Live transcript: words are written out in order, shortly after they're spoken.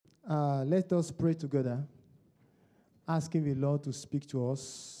Let us pray together, asking the Lord to speak to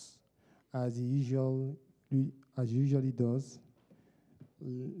us as He usually does.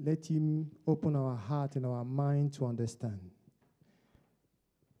 Let Him open our heart and our mind to understand.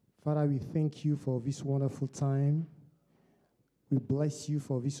 Father, we thank you for this wonderful time. We bless you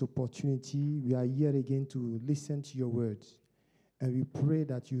for this opportunity. We are here again to listen to your words. And we pray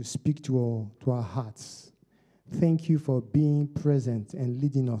that you speak to our hearts. Thank you for being present and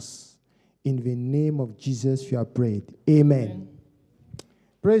leading us. In the name of Jesus, we are prayed. Amen.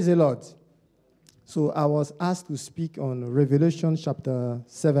 Praise the Lord. So I was asked to speak on Revelation chapter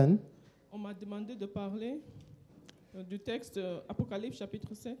 7. On m'a demandé de parler du texte Apocalypse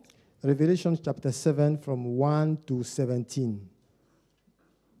chapitre 7. Revelation chapter 7 from 1 to 17.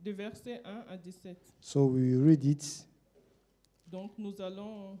 De versets 1 à 17. So we read it. Donc nous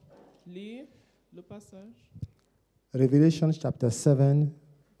allons lire le passage. Revelation chapter 7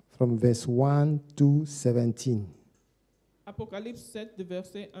 from verse 1 to 17. Apocalypse 7 de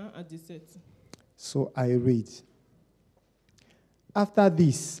versets 1 à 17. So I read. After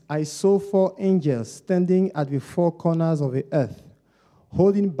this, I saw 4 angels standing at the 4 corners of the earth,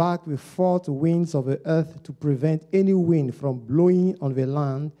 holding back the 4 winds of the earth to prevent any wind from blowing on the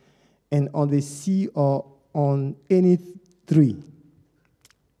land and on the sea or on any tree.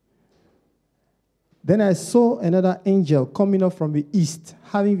 Then I saw another angel coming up from the east,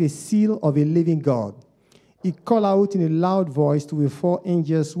 having the seal of a living God. He called out in a loud voice to the 4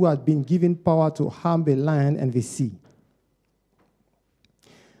 angels who had been given power to harm the land and the sea.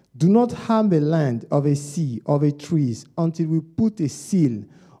 Do not harm the land or the sea or the trees until we put a seal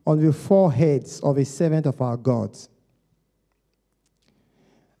on the foreheads of a servant of our God.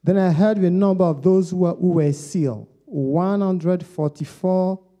 Then I heard the number of those who were sealed,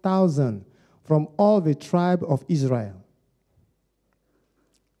 144,000 from all the tribe of Israel.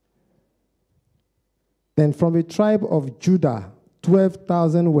 Then from the tribe of Judah,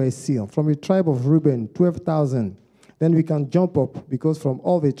 12,000 were sealed. From the tribe of Reuben, 12,000. Then we can jump up because from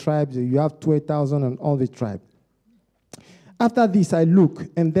all the tribes, you have 12,000 on all the tribes. After this, I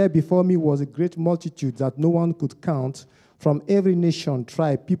looked, and there before me was a great multitude that no one could count, from every nation,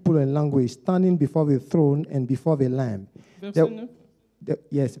 tribe, people, and language, standing before the throne and before the Lamb. They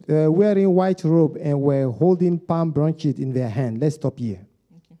were wearing white robe and were holding palm branches in their hand. Let's stop here.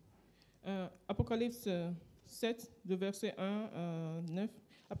 Apocalypse 7, de verset 1 à 9.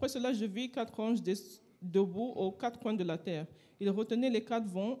 Après cela, je vis 4 anges debout aux 4 coins de la terre. Ils retenaient les 4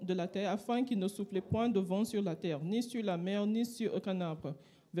 vents de la terre afin qu'il ne soufflait point de vent sur la terre, ni sur la mer, ni sur aucun arbre.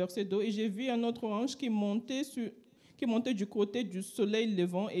 Verset 2. Et j'ai vu un autre ange qui montait du côté du soleil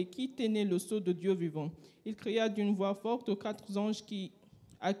levant et qui tenait le sceau de Dieu vivant. Il cria d'une voix forte aux 4 anges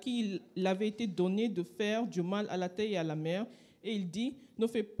à qui il avait été donné de faire du mal à la terre et à la mer. Et il dit, ne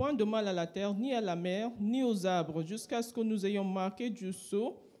fais point de mal à la terre, ni à la mer, ni aux arbres, jusqu'à ce que nous ayons marqué du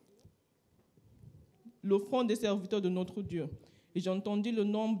sceau le front des serviteurs de notre Dieu. Et j'ai entendu le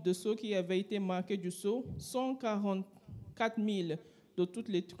nombre de ceux qui avaient été marqués du sceau, 144 000 de toutes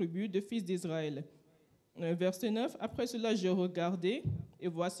les tribus des fils d'Israël. Verset 9, après cela, j'ai regardé, et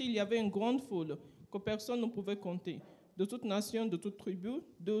voici, il y avait une grande foule que personne ne pouvait compter, de toute nation, de toute tribu,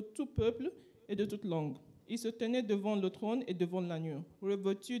 de tout peuple et de toute langue. Ils se tenaient devant le trône et devant l'agneau,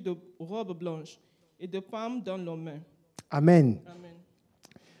 revêtus de robes blanches et de palmes dans leurs mains. Amen. Amen.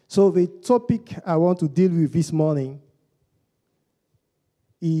 So the topic I want to deal with this morning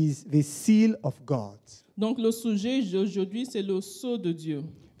is the seal of God. Donc le sujet d'aujourd'hui, c'est le sceau de Dieu.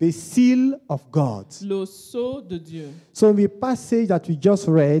 The seal of God. Le sceau de Dieu. So in the passage that we just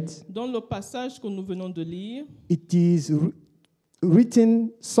read, dans le passage que nous venons de lire, it is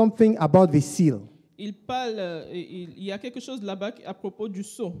written something about the seal. Il y a quelque chose là-bas à propos du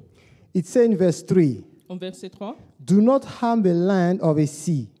sceau. It says in verse 3, en verset 3, do not harm the land or the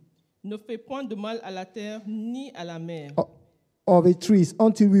sea. Ne fais point de mal à la terre ni à la mer. Or the trees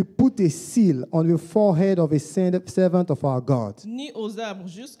until we put a seal on the forehead of a servant of our God. Ni aux arbres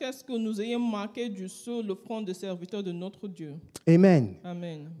jusqu'à ce que nous ayons marqué du sceau le front des serviteurs de notre Dieu. Amen.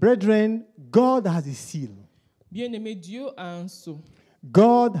 Amen. Brethren, God has a seal. Bien-aimé, Dieu a un sceau.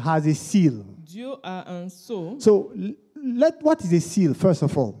 God has a seal. Dieu a un sceau. So, what is a seal, first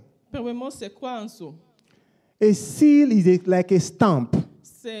of all? Premièrement, c'est quoi un sceau? A seal is like a stamp.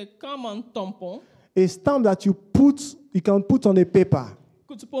 C'est comme un tampon. A stamp that you can put on a paper.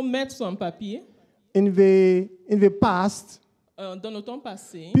 Que tu peux mettre sur un papier. In the past, dans le temps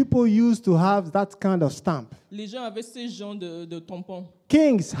passé, people used to have that kind of stamp. Les gens avaient ce genre de tampons.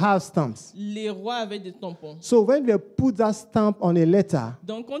 Kings have stamps. Les rois avaient des tampons. So when they put that stamp on a letter,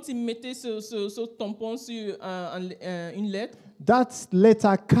 donc quand ils mettaient ce tampon sur une lettre, that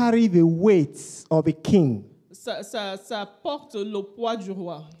letter carry the weight of a king. Ça porte le poids du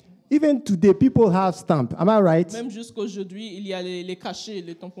roi. Even today, people have stamp. Am I right? Même jusqu'aujourd'hui, il y a les cachets,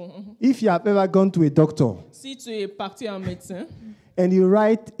 les tampons. If you have ever gone to a doctor Si tu es parti à un médecin and you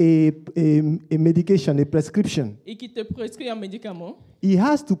write a medication, a prescription, et qu'il te prescrit un médicament, he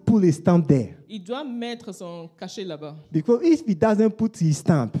has to pull a stamp there. il doit mettre son cachet là-bas. Because if he doesn't put his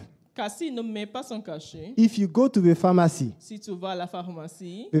stamp, Car s'il ne met pas son cachet, if you go to the pharmacy, si tu vas à la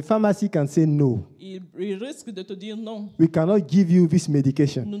pharmacie, the pharmacy can say no. il risque de te dire non. We cannot give you this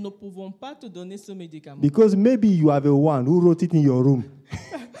medication. Nous ne pouvons pas te donner ce médicament. Because maybe you are the one who wrote it in your room.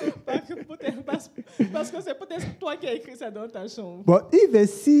 Parce que c'est peut-être toi qui as écrit ça dans ta chambre. But if they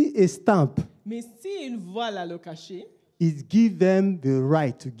see a stamp, Mais s'ils voient là le cachet, it gives them the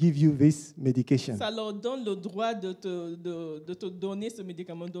right to give you this medication. ça leur donne le droit de te donner ce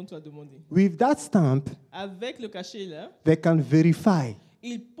médicament dont tu as demandé. With that stamp, Avec le cachet là, they can verify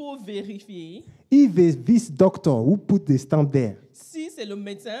ils peuvent vérifier if it's this doctor who put the stamp there si c'est le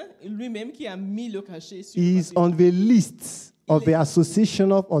médecin lui-même qui a mis le cachet sur is le papier. on the list of the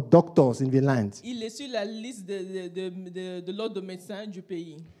association of doctors in the land. Il est sur la liste de l'ordre de médecins du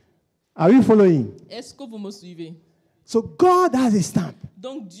pays. Are you following? Est-ce que vous me suivez? So God has a stamp.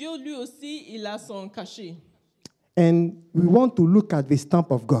 Donc Dieu lui aussi, il a son cachet. And we want to look at the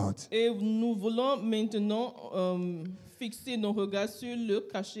stamp of God. Et nous voulons maintenant fixer nos regards sur le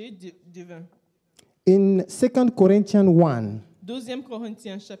cachet divin. In 2 Corinthians 1, 2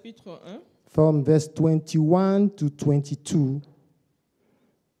 Corinthiens chapitre 1, from verse 21 to 22,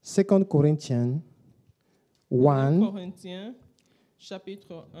 2 Corinthians 1, Corinthiens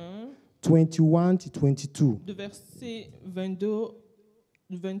chapitre 1, 21 to 22. de verset 22,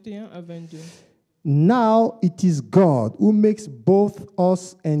 21 à 22. Now it is God who makes both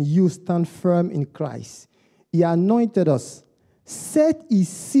us and you stand firm in Christ. He anointed us, set his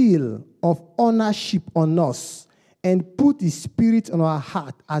seal of ownership on us, and put his spirit on our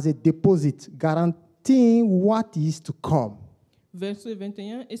heart as a deposit, guaranteeing what is to come. Verset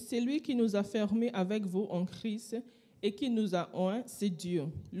 21, et c'est lui qui nous a fermés avec vous en Christ et qui nous a oint, c'est Dieu,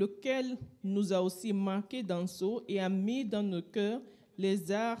 lequel nous a aussi marqués d'un sceau et a mis dans nos cœurs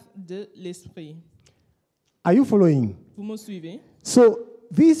les arts de l'esprit. Are you following? Vous me suivez? So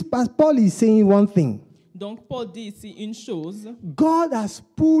Paul is saying one thing. Donc Paul dit ici une chose, God has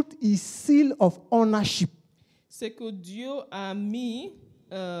put his seal of ownership. c'est que Dieu a mis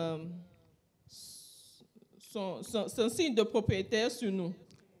son signe de propriétaire sur nous.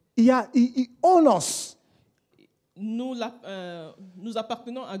 He owns us. Nous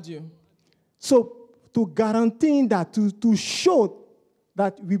appartenons à Dieu. So to guarantee that, to show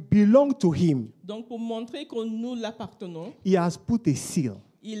that we belong to him, Donc pour montrer que nous l'appartenons, he has put a seal.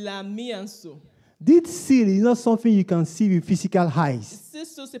 il a mis un sceau. This seal is not something you can see with physical eyes.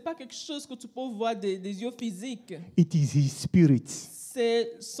 Ce n'est pas quelque chose que tu peux voir des yeux physiques. It is his spirit.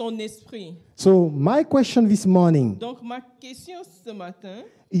 C'est son esprit. So my question this morning Donc ma question ce matin,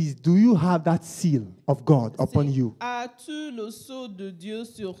 is, do you have that seal of God upon c'est, you? as-tu le sceau de Dieu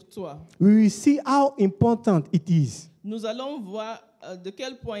sur toi? We will see how important it is Nous allons voir de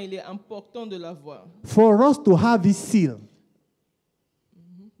quel point il est important de l'avoir, for us to have this seal.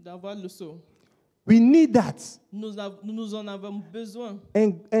 d'avoir le sceau. We need that. Nous en avons besoin.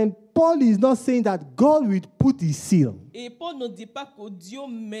 And Paul is not saying that God will put his seal. Et Paul ne dit pas que Dieu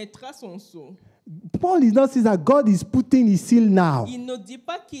mettra son sceau. Paul is not saying that God is putting his seal now. Il ne dit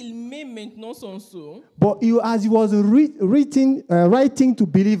pas qu'il met maintenant son sceau, But as he was writing to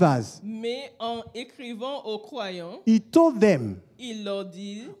believers, mais en écrivant aux croyants, he told them, il leur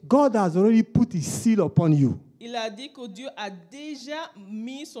dit, God has already put his seal upon you. il a dit que Dieu a déjà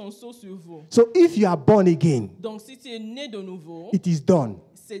mis son sceau sur vous. So if you are born again, Donc si tu es né de nouveau, it is done.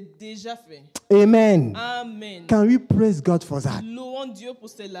 c'est déjà fait. Amen. Amen. Can we praise God for that? Louons Dieu pour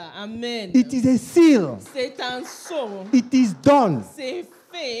cela. Amen. It is a seal. C'est un sceau. It is done. C'est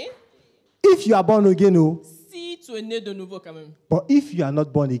fait If you are born again, oh, si tu es né de nouveau quand même. but if you are not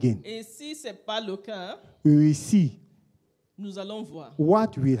born again, Et si ce n'est pas le cas, we will see nous allons voir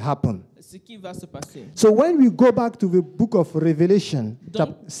what will happen. ce qui va se passer. So when we go back to the book of Revelation,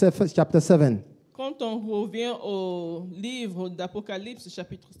 Donc- chapter 7, Quand on revient au livre d'Apocalypse,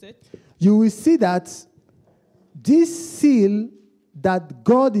 chapitre 7, you will see that this seal that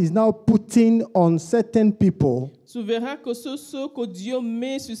God is now putting on certain people, tu verras que ce que Dieu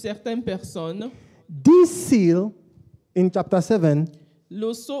met sur certaines personnes, this seal in chapter 7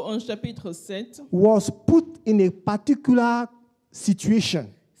 le sceau en chapitre 7 was put in a particular situation.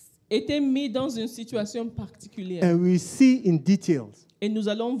 était mis dans une situation particulière. And we see in details Et nous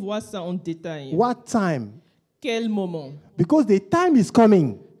allons voir ça en détail. what time, Quel moment? Because the time is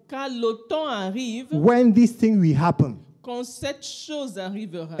coming Car le temps arrive when this thing will happen. quand cette chose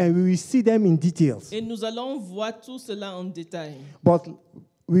arrivera. And we will see them in details. Et nous allons voir tout cela en détail. But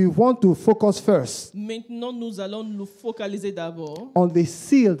we want to focus first Maintenant, nous allons nous focaliser d'abord on the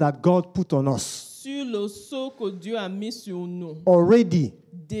seal that God put on us. sur le sceau que Dieu a mis sur nous. Already,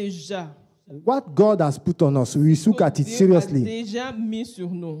 Déjà. what God has put on us, we look at it Dieu a seriously. déjà mis sur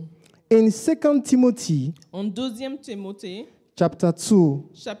nous. In 2 Timothy En 2 Timothée, chapter 2,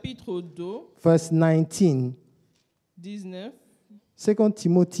 chapitre 2, verse 19, 19, 2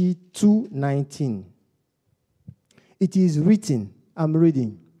 Timothy 2:19. It is written, I'm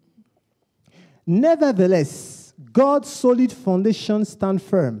reading. Nevertheless, God's solid foundation stand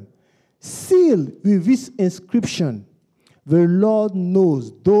firm, sealed with this inscription: the Lord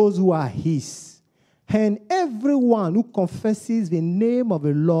knows those who are his, and everyone who confesses the name of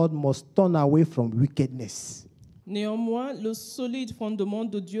the Lord must turn away from wickedness. Néanmoins, le solide fondement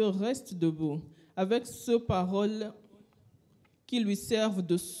de Dieu reste debout, avec ces paroles qui lui servent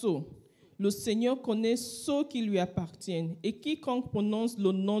de sceau. Le Seigneur connaît ceux qui lui appartiennent, et quiconque prononce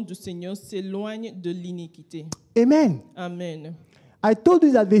le nom du Seigneur s'éloigne de l'iniquité. Amen. Amen. I told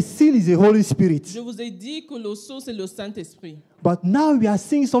you that the seal is the Holy Spirit, Je vous ai dit que le sceau, c'est le Saint-Esprit. but now we are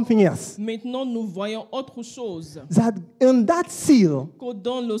seeing something else. Maintenant, nous voyons autre chose. That in that seal, Que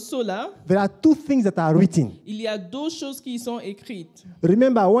dans le sceau là, there are two things that are written. il y a deux choses qui sont écrites.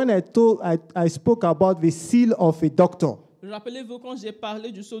 Remember when I spoke about the seal of a doctor, Rappelez-vous quand j'ai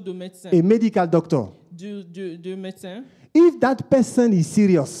parlé du sceau de médecin, a medical doctor. du médecin. If that person is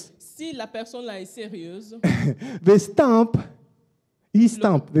serious, Si la personne là est sérieuse, the stamp,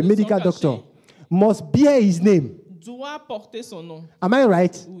 the le medical sang doctor, caché. must bear his name. doit porter son nom. Am I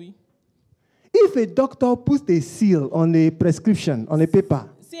right? Oui. If a doctor puts a seal on a prescription, on a paper,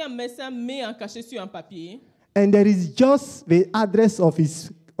 Si un médecin met un cachet sur un papier and there is just the address of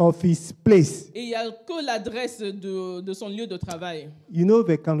his place, et il n'y a que l'adresse de son lieu de travail, you know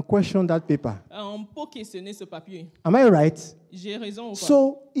they can question that paper. on peut questionner ce papier. Am I right? J'ai raison ou pas?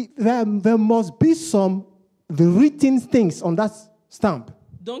 So there must be the written things on that stamp.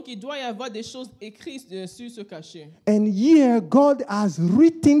 Donc, il doit y avoir des choses écrites sur ce cachet. And here, God has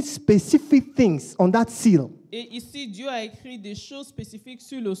written specific things on that seal. Et ici, Dieu a écrit des choses spécifiques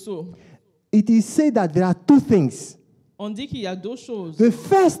sur le sceau. It is said that there are two things. On dit qu'il y a deux choses. The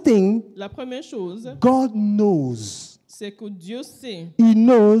first thing, La première chose, God knows. c'est que Dieu sait. He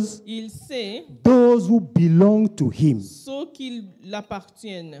knows Il sait those who belong to Him. ceux qui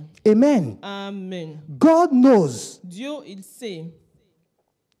l'appartiennent. Amen. Amen. God knows Dieu, il sait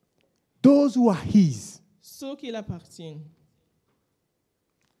those who are His. ceux qui l'appartiennent.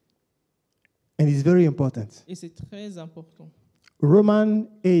 And it's very important. Et c'est très important. Romans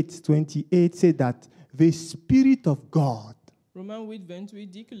 8:28 said that the Spirit of God Romains 8, 28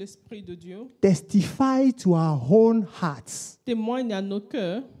 dit que l'Esprit de Dieu testifies to our own hearts témoigne à nos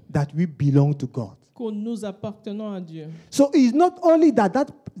cœurs that we belong to God. que nous appartenons à Dieu. So it's not only that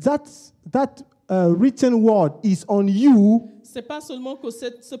written word is on you, C'est pas seulement que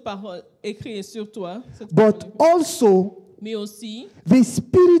cette parole écrite est sur toi, cette but parole, also mais aussi the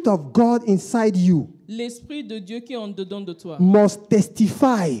Spirit of God inside you l'Esprit de Dieu qui est en dedans de toi must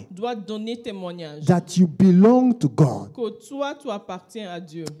testify doit donner témoignage that you belong to God. que toi, tu appartiens à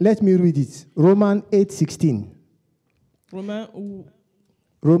Dieu. Let me read it. Romans 8:16. Romains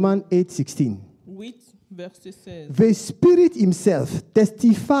Romans 8:16. 8, verset 16. The Spirit Himself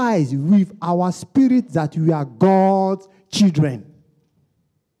testifies with our spirit that we are God's children.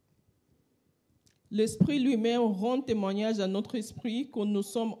 L'Esprit lui-même rend témoignage à notre esprit que nous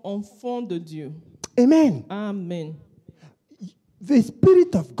sommes enfants de Dieu. Amen. Amen. The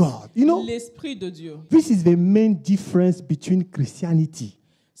Spirit of God. You know, L'Esprit de Dieu. this is the main difference between Christianity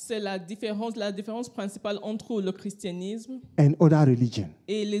C'est la différence principale entre le christianisme and other religions.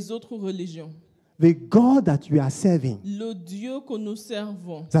 et les autres religions. The God that we are serving, Le Dieu que nous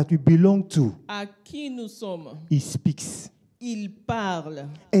servons, that we belong to, à qui nous sommes, He speaks. il parle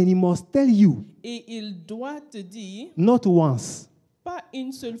And He must tell you, et il doit te dire, not once, pas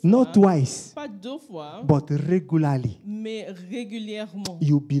une seule fois, not twice, pas deux fois, but regularly, mais régulièrement,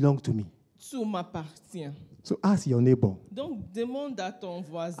 you belong to me. tu m'appartiens. So ask your neighbor, Donc demande à ton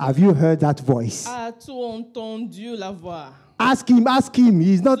voisin, have you heard that voice? as-tu entendu la voix? Ask him.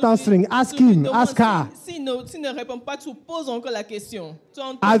 He's not answering. Ask Tu lui him, demandes, ask her. S'il ne répond pas, tu poses encore la question. Tu as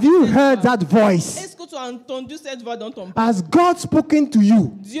entendu Have you cette heard voix? that voice? Est-ce que tu as entendu cette voix dans ton Has God spoken to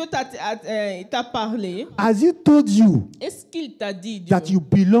you? Dieu t'a parlé. Has He told you Est-ce qu'il t'a dit, Dieu, that you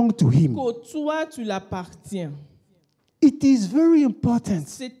belong to Him? que toi, tu l'appartiens? It is very important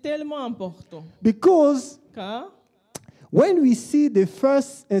C'est tellement important. because Car when we see the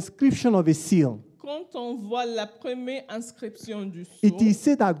first inscription of a seal, quand on voit la première inscription du it sceau, is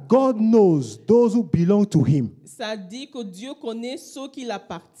said that God knows those who belong to him. ça dit que Dieu connaît ceux qui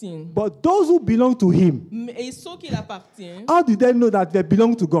l'appartiennent. But those who belong to him, Et ceux qui l'appartiennent, how do they know that they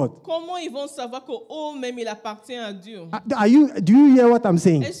belong to God? comment ils vont savoir qu'eux-mêmes, il appartient à Dieu? Do you hear what I'm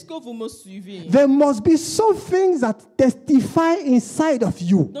saying? Est-ce que vous me suivez? There must be some things that testify inside of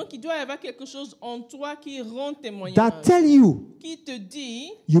you Donc, il doit y avoir quelque chose en toi qui rend témoignage, that tell you qui te dit,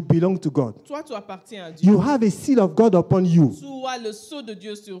 you belong to God. toi, tu appartiens à Dieu. You have a seal of God upon you, Tu as le sceau de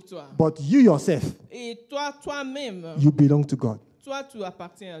Dieu sur toi. but you yourself, Et toi, toi-même, you belong to God. toi, tu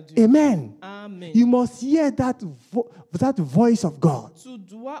appartiens à Dieu. Amen. Amen. You must hear that voice of God. Tu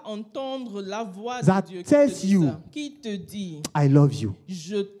dois entendre la voix That de Dieu tells qui te dit you, ça, qui te dit, I love you.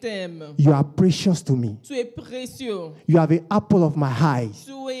 je t'aime. You are precious to me. Tu es précieux. You are the apple of my eye.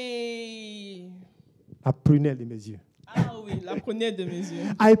 Tu es... La prunelle de mes yeux. Ah oui, la prunelle de mes yeux.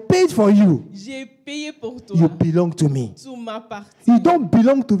 I paid for you. J'ai payé pour toi. You belong to me. Tu m'appartiens. You don't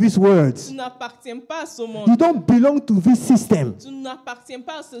belong to these Tu words. n'appartiens pas à ce monde. You don't belong to this system. Tu n'appartiens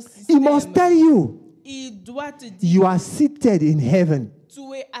pas à ce He système. must tell you, Il doit te dire, you are seated in heaven tu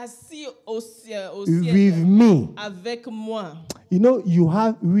es assis au ciel with me. avec moi. You know,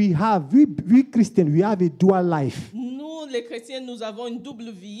 we Christians, we have a dual life. Nous, les chrétiens, nous avons une double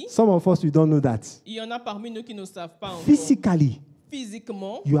vie. Some of us, we don't know that. Il y en a parmi nous qui ne savent pas encore. Physically,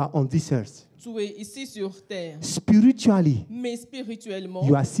 Physiquement, you are on this earth. tu es ici sur terre. Spiritually, Mais spirituellement,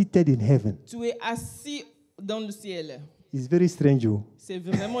 you are seated in heaven. tu es assis dans le ciel. It's very strange, oh. C'est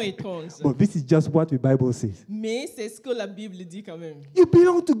vraiment étrange. But this is just what the Bible says. Mais c'est ce que la Bible dit quand même. You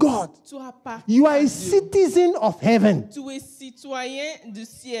belong to God. Tu appartiens You are à a Dieu. citizen of heaven. Tu es citoyen du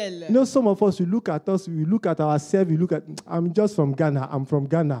ciel. You know, some of us, we look at ourselves, we look at, I'm just from Ghana, I'm from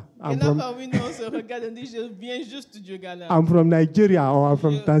Ghana, Il y en a parmi nous, on se regarde et dit, je viens juste du Ghana. I'm from Nigeria, or I'm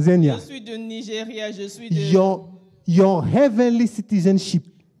from Je Tanzania. suis de Nigeria, je suis de... Your heavenly citizenship,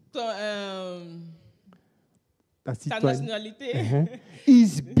 ta nationalité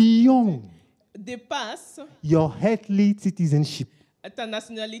is beyond dépasse your earthly citizenship. ta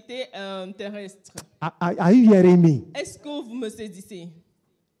nationalité terrestre. Are you hearing me? Est-ce que vous me saisissez?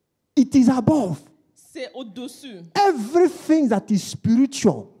 It is above. C'est au-dessus. Everything that is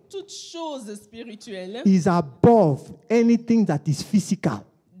spiritual Toute chose spirituelle is above anything that is physical.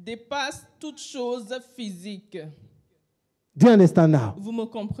 dépasse toute chose physique. Do you understand now? Vous me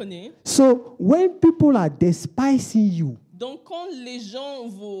comprenez? So when people are despising you, Donc, quand les gens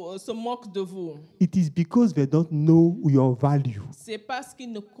se moquent de vous, it is because they don't know your value. c'est parce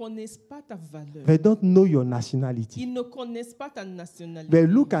qu'ils ne connaissent pas ta valeur. They don't know your nationality. Ils ne connaissent pas ta nationalité. They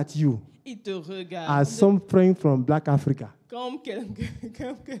look at you Ils te regardent as some friend from Black Africa. comme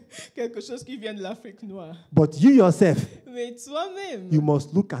quelque chose qui vient de l'Afrique noire. But you yourself, Mais toi-même, you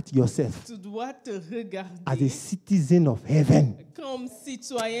must look at yourself tu dois te as a regarder citizen of heaven. comme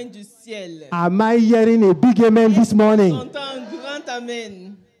citoyen du ciel. Am I hearing a big amen this morning? J'entends un grand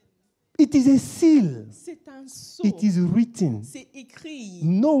amen. It is a seal. C'est un sceau. It is written. C'est écrit.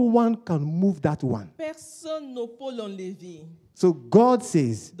 No one can move that one. Personne ne peut l'enlever. So God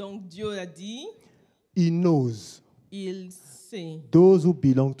says Donc Dieu a dit, He knows il sait. those who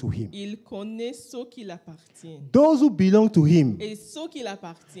belong to Him. Il connaît ceux qui l'appartiennent. Those who belong to Him, Et ceux qui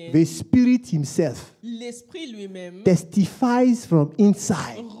l'appartiennent, the Spirit Himself l'Esprit lui-même testifies from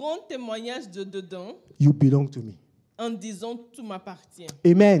inside. rend témoignage de dedans You belong to me. en disant tout m'appartient.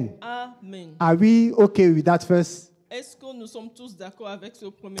 Amen. Amen. Are we okay with that first? Est-ce que nous sommes tous d'accord avec ce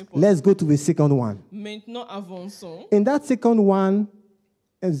premier point? Let's go to the second one. Maintenant, avançons. In that second one,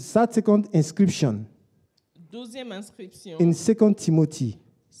 that second inscription Deuxième inscription in 2 Timothy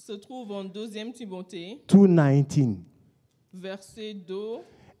se trouve en 2 Timothée, 2:19. verset 2,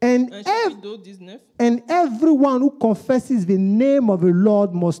 And, chapitre 2, 19. and everyone who confesses the name of the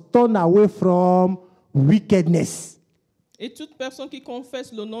Lord must turn away from wickedness. Et toute personne qui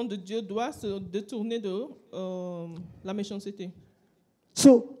confesse le nom de Dieu doit se détourner de la méchanceté.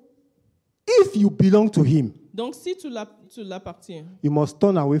 So, if you belong to Him, Donc, si tu l'appartiens, you must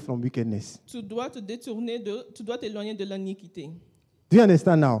turn away from wickedness. tu dois te détourner tu dois t'éloigner de l'iniquité. Do you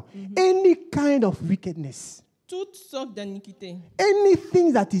understand now? Any kind of wickedness, Toutes sortes d'iniquités,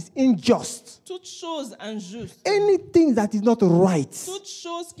 anything that is unjust, toute chose injuste, anything that is not right, toute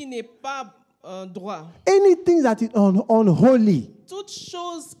chose qui n'est pas droit, anything that is unholy, toute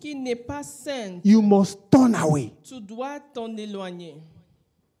chose qui n'est pas sainte, you must turn away. tu dois t'en éloigner.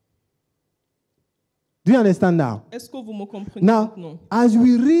 Do you understand now? Est-ce que vous me comprenez Now, maintenant? as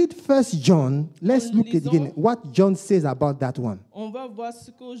we read 1 John, let's En look at again lisant- what John says about that one. On va voir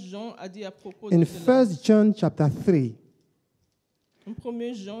ce que Jean a dit à propos In de cela. 1 John chapter 3, En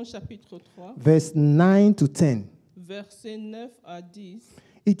 1 Jean chapitre 3, verse 9 to 10, versets 9 à 10.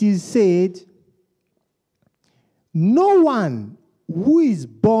 it is said, no one who is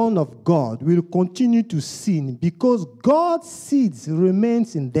born of God will continue to sin because God's seed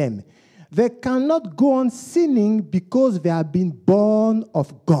remains in them. They cannot go on sinning because they have been born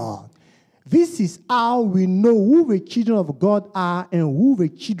of God. This is how we know who the children of God are and who the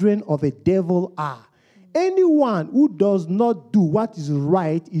children of the devil are. Anyone who does not do what is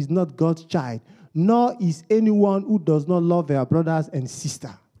right is not God's child, nor is anyone who does not love their brothers and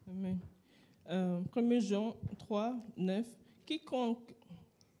sisters. Amen. 1 Jean 3, 9. Quiconque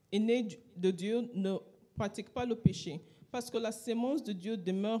est né de Dieu ne pratique pas le péché, parce que la sémence de Dieu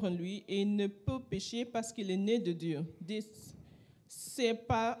demeure en lui et il ne peut pécher parce qu'il est né de Dieu. 10. C'est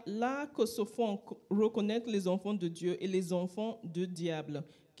par là que se font reconnaître les enfants de Dieu et les enfants du diable.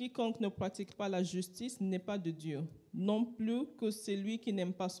 Quiconque ne pratique pas la justice n'est pas de Dieu, non plus que celui qui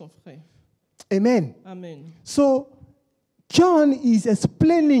n'aime pas son frère. Amen. Amen. So, John is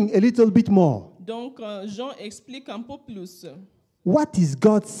explaining a little bit more. Donc, Jean explique un peu plus What is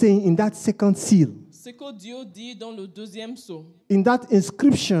God saying in that second seal? ce que Dieu dit dans le deuxième sceau, In that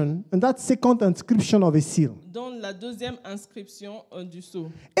inscription, in that second inscription of a seal. dans la deuxième inscription du sceau.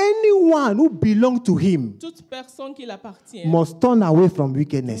 Anyone who belongs to him Toute personne qui l'appartient must turn away from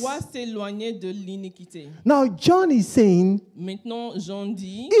wickedness. doit s'éloigner de l'iniquité. Now, John is saying, Maintenant, Jean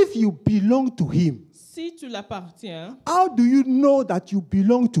dit, if you belong to him, si tu l'appartiens, how do you know that you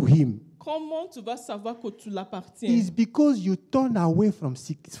belong to him? comment tu vas savoir que tu l'appartiens? It's because you turn away from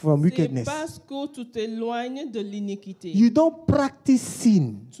C'est wickedness. parce que tu t'éloignes de l'iniquité. You don't practice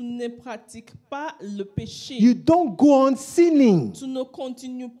sin. Tu ne pratiques pas le péché. You don't go on sinning. Tu ne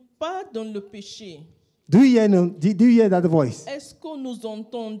continues pas dans le péché. Do you hear that voice? Est-ce que nous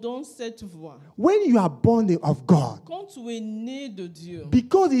entendons cette voix? When you are born of God, Quand tu es né de Dieu,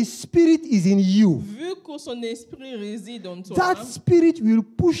 because His Spirit is in you, vu que son esprit réside en toi, that Spirit will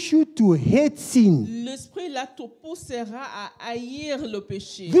push you to hate sin. l'esprit là te poussera à haïr le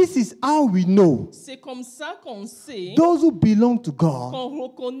péché. This is how we know C'est comme ça qu'on sait, those who belong to God qu'on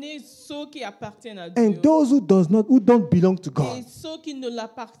reconnaît ceux qui appartiennent à and Dieu those who don't belong to et God. ceux qui ne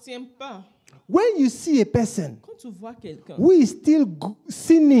l'appartiennent pas. When you see a person Quand tu vois quelqu'un who is still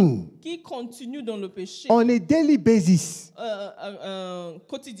sinning qui continue dans le péché on a daily basis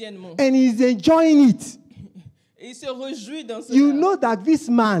quotidiennement, and is enjoying it, et il se réjouit dans cela, you know that this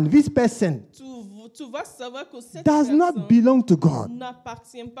man, this person, tu vas savoir que cette does not personne belong to God.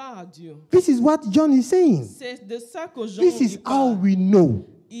 n'appartient pas à Dieu. This is what John is saying. C'est de ça que Jean This dit is how parle. we know.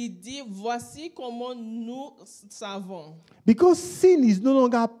 Il dit, voici comment nous savons. Because sin is no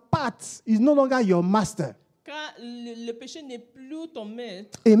longer is no longer your master. Car le péché n'est plus ton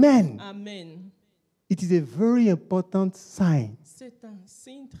maître. Amen. Amen. It is a very important sign. C'est un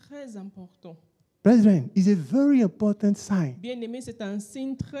signe très important. Brethren, it's a very important sign. Bien-aimé, c'est un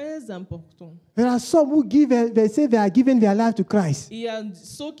signe très important. There are some who they say they are giving their life to Christ. Il y a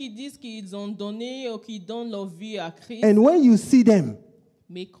ceux qui disent qu'ils ont donné ou qui donnent leur vie à Christ. And when you see them,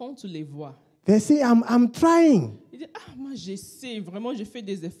 Mais quand tu les vois, they say, I'm trying. ils disent, moi j'essaie, vraiment je fais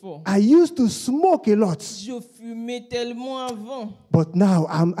des efforts. I used to smoke a lot, Je fumais tellement avant. but now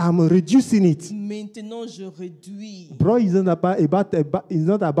I'm reducing it. Maintenant je réduis. Bro, it's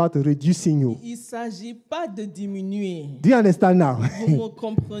not about reducing you. Il ne s'agit pas de diminuer. Do you understand now? Vous me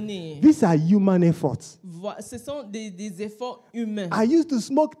comprenez? These are human efforts. Ce sont des efforts humains. I used to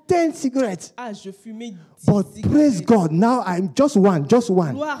smoke 10 cigarettes, Je fumais 10 but praise cigarettes. God, now I'm just one.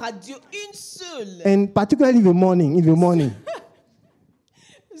 Gloire à Dieu, une seule. And particularly in the morning,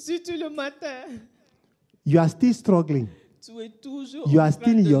 Surtout le matin. you are still struggling. Tu es toujours You en are train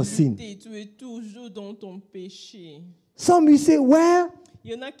still in de your lutter. Tu es toujours dans ton péché. Some will say, well,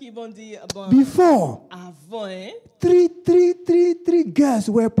 Il y en a qui vont dire, bon, before, avant, three girls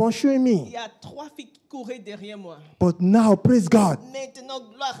were pursuing il me, y a 3 filles qui couraient derrière moi. but now, praise God, Maintenant,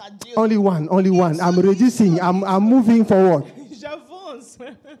 gloire à Dieu. only one. I'm reducing. I'm moving forward. J'avance.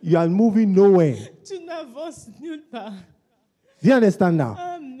 You are moving nowhere. Tu n'avances nulle part. Do you understand now?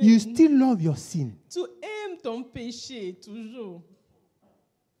 Amen. You still love your sin. Tu aimes ton péché toujours.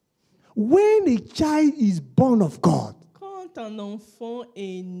 When a child is born of God, Quand un enfant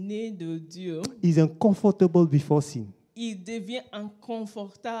est né de Dieu, is uncomfortable before sin. il devient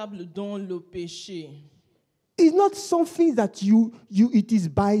inconfortable dans le péché. It's not something that it is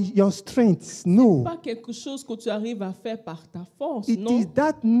by your strength. No. Pas quelque chose que tu arrives à faire par ta force, It non. is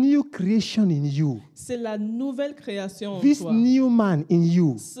that new creation in you. C'est la nouvelle création en This toi. new man in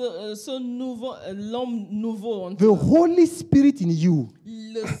you. Ce nouveau, l'homme nouveau en The toi. Holy Spirit in you.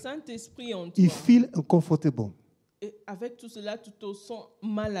 Le Saint-Esprit en toi. You feel uncomfortable Et avec tout cela, tu te sens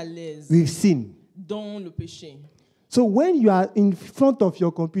mal à l'aise with sin. dans le péché. So when you are in front of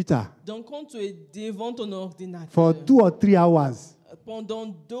your computer Donc, quand tu es devant ton ordinateur for 2 or 3 hours, pendant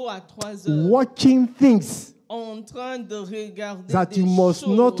 2 à 3 heures, watching things en train de regarder that des you must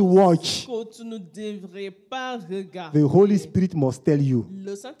choses not watch, que tu ne devrais pas the regarder, Holy Spirit must tell you,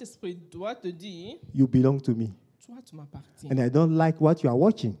 le Saint-Esprit doit te dire, you belong to me. toi, tu m'appartiens. And I don't like what you are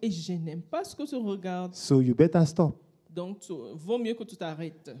watching. Et je n'aime pas ce que tu regardes. So you better stop. Donc, vaut mieux que tu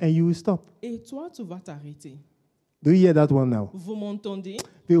t'arrêtes. And you will stop. Et toi, tu vas t'arrêter. Do you hear that one now? Vous m'entendez?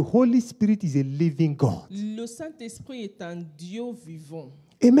 The Holy Spirit is a living God. Le Saint-Esprit est un Dieu vivant.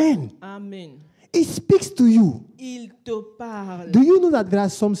 Amen. Amen. He speaks to you. Il te parle. Do you know that there are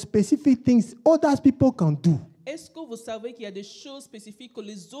some specific things other people can do? Est-ce que vous savez qu'il y a des choses spécifiques que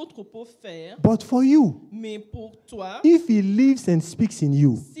les autres peuvent faire, But for you, mais pour toi, if he lives and speaks in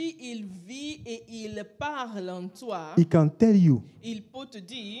you, s'il vit et il parle en toi, he can tell you, il peut te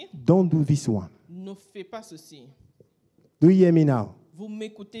dire, don't do this one. ne fais pas ceci. Do you hear me now? Vous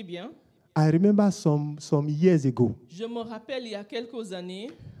m'écoutez bien? I remember some years ago, Je me rappelle, il y a quelques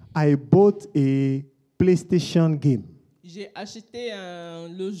années, I bought a PlayStation game. j'ai acheté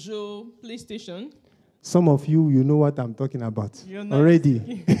le jeu PlayStation. Some of you know what I'm talking about You're not- already.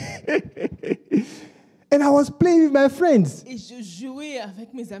 And I was playing with my friends. Et je jouais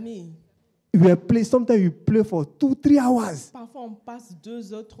avec mes amis. Sometimes we play for 2-3 hours, Parfois, on passe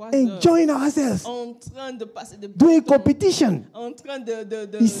 2 heures, 3 heures enjoying ourselves, en train de passer de doing bon temps, competition. en train de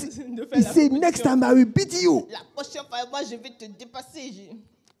He faire he la said, next compétition. time I will beat you. La prochaine fois, moi, je vais te dépasser.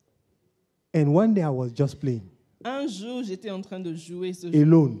 And one day I was just playing Un jour, j'étais en train de jouer ce jeu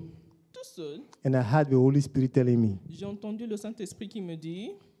alone. tout seul. And I had the Holy Spirit telling me, J'ai entendu le Saint-Esprit qui me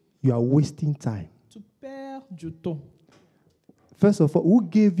dit, you are wasting time. tu perds du temps. First of all, who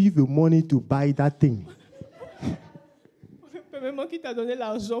gave you the money to buy that thing? Premièrement, qui t'a donné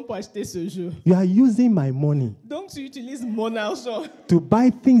l'argent pour acheter ce jeu? You are using my money Donc, tu utilises mon argent to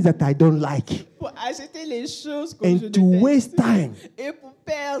buy things that I don't like pour acheter les choses que je and to déteste waste time. et pour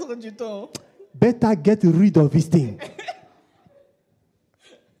perdre du temps. Better get rid of this thing.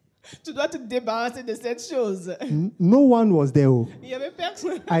 Tu dois te débarrasser de cette chose. No one was there. Oh. Il n'y avait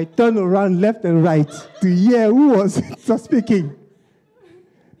personne. I turned around left and right to hear who was speaking.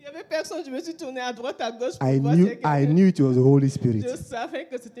 Il n'y avait personne. Je me suis tournée à droite, à gauche pour I voir knew, si I knew it was the Holy Spirit. Je savais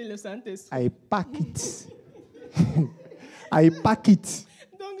que c'était le Saint-Esprit. I pack it. I pack it.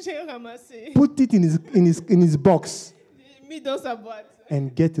 Donc, j'ai ramassé, Put it in his box j'ai mis dans sa boîte. and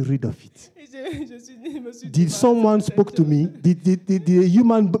get rid of it. Et je me suis Did débarrassée someone de cette spoke to chose. me? Did a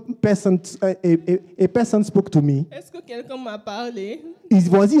human person, a person spoke to me? Est-ce que quelqu'un m'a parlé?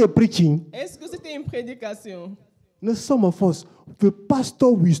 Was he a preaching? Est-ce que c'était une prédication? No, some of us, the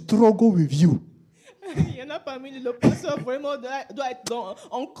pastor will struggle with you. Il y en a parmi nous, le pasteur vraiment doit être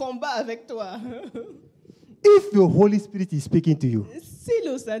en combat avec toi. If the Holy Spirit is speaking to you, Si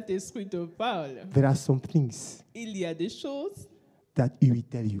le Saint-Esprit te parle, there are some things il y a des choses that he will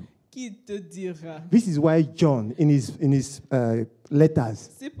tell you. qu'il te dira. This is why John, in his letters,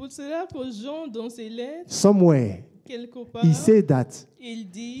 C'est pour cela que Jean, dans ses lettres, somewhere, quelque part, he said that il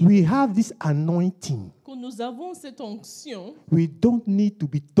dit we have this anointing. que nous avons cette onction We don't need to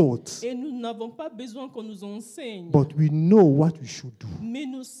be taught, et nous n'avons pas besoin qu'on nous enseigne. but we know what we should do. Mais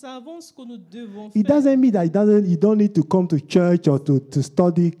nous savons ce que nous devons It faire. doesn't mean that you don't need to come to church or to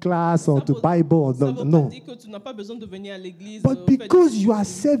study class or to Bible or Ça ne veut pas no. dire que tu n'as pas besoin de venir à l'église. But faire des because you are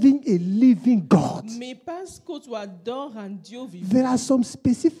choses. serving a living God, Mais parce que tu adores un Dieu vivant, there are some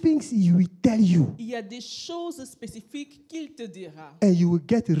specific things he will tell you, il y a des choses spécifiques qu'il te dira. and you will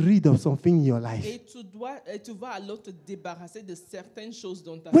get rid of something in your life. Et tu vas alors te débarrasser de certaines choses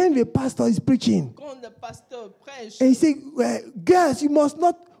dans ta When vie. the pastor is preaching, Quand le pasteur prêche, and he say, girls, you must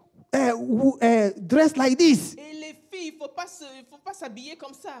not dress like this, et les filles, il ne faut pas s'habiller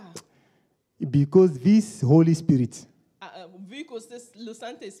comme ça. because this Holy Spirit Vu que c'est le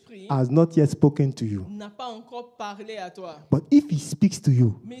Saint-Esprit has not yet spoken to you. n'a pas encore parlé à toi. But if he speaks to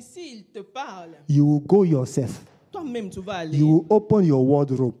you, Mais s'il te parle, you will go yourself. toi-même, tu vas aller. You will open your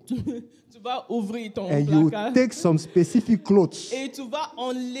wardrobe Tu vas ouvrir ton and you will placard. take some specific clothes Et tu vas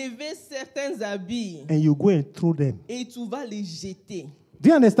enlever certains habits. and you go and throw them. Et tu vas les jeter. Do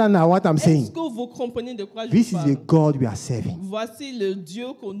you understand now what I'm Est-ce saying? que vous comprenez de quoi je This is parle? the God we are serving. Voici le Dieu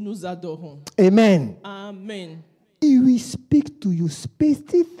que nous adorons. Amen. Amen. He will speak to you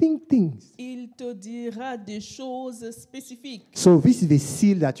specific things. Il te dira des choses spécifiques. So this is the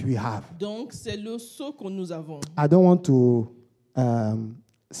seal that we have. Donc, c'est le sceau que nous avons. I don't want to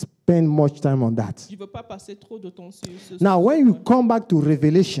spend much time on that. Je ne veux pas passer trop de temps sur ce Now, sujet. when you come back to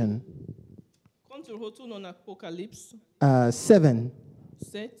Revelation Quand tu retournes en Apocalypse 7,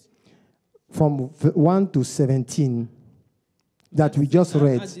 7, from 1 to 17, that we just 1 à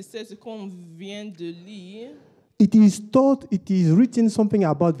read, 17, ce qu'on vient de lire, it is written something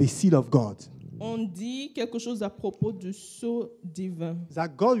about the seal of God. on dit quelque chose à propos du sceau divin That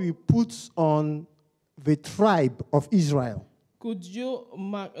God will put on the tribe of Israel. que Dieu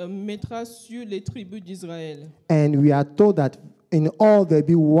mettra sur les tribus d'Israël. And we are told that in all there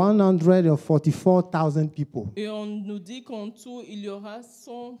be 144,000 people. Et on nous dit qu'en tout, il y aura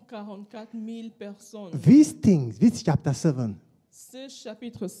 144 000 personnes. These things, this chapter 7, Ce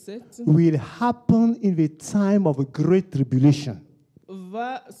chapitre 7 will happen in the time of a great tribulation.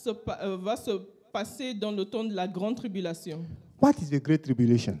 va se passer dans le temps de la grande tribulation. What is the great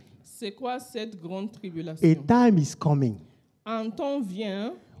tribulation? C'est quoi cette grande A tribulation? time is coming Un temps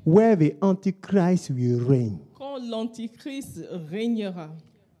vient where the Antichrist will reign. quand l'Antichrist régnera.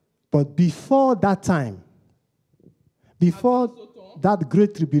 But before that time, before that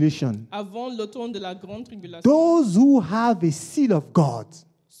great tribulation, Avant le temps de la grande tribulation, those who have a seal of God,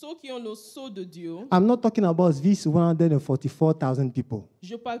 ceux qui ont le sceau de Dieu, I'm not talking about these 144,000 people,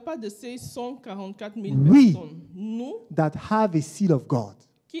 je ne parle pas de ces 144 000 Oui. personnes. Nous, that have a seal of God,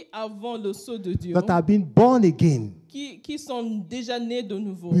 qui avons le sceau de Dieu, that have been born again, qui sont déjà nés de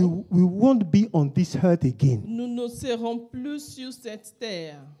nouveau, we won't be on this earth again. nous ne serons plus sur cette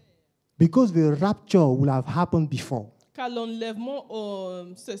terre. Because the rapture will have happened before. Car l'enlèvement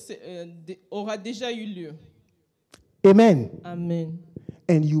aura déjà eu lieu. Amen. Amen.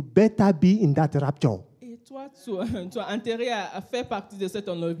 And you better be in that rapture. Et toi, tu as intérêt à faire partie de cet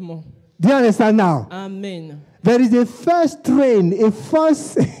enlèvement. Do you understand now? Amen. There is a first train, a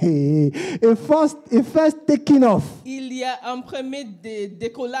first taking off. Il y a un premier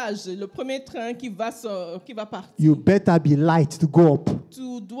décollage, le premier train qui va partir. You better be light to go up.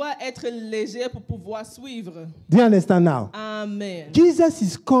 Tu dois être léger pour pouvoir suivre. Do you understand now? Amen. Jesus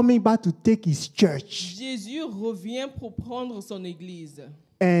is coming back to take his church. Jésus revient pour prendre son église.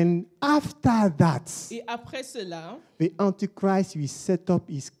 And after that, Et après cela, the Antichrist will set up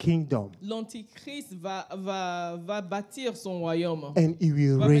his kingdom l'Antichrist va bâtir son royaume. and he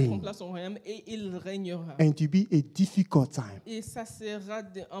will Va mettre en reign. place son royaume et il régnera. And to be a difficult time. Et ça sera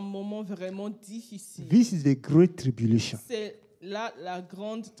un moment vraiment difficile. This is the great tribulation. C'est là la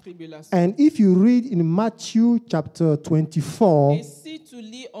grande tribulation. And if you read in Matthew chapter 24, Et si tu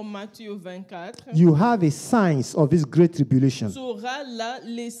lis en Matthieu 24, you have a signs of this great tribulation. tu auras là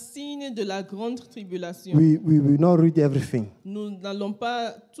les signes de la grande tribulation. We will not read everything, Nous n'allons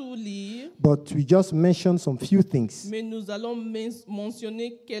pas tout lire, but we just mention some few things. mais nous allons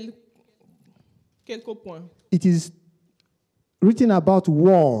mentionner quelques points. It is written about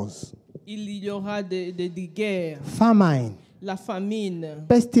wars, Il y aura des guerres, famine, la famine,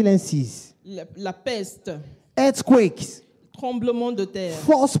 pestilences, la peste, earthquakes, tremblement de terre,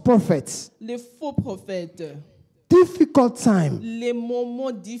 false prophets, les faux prophètes, difficult time. les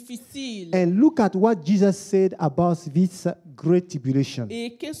moments difficiles. And look at what Jesus said about this great tribulation.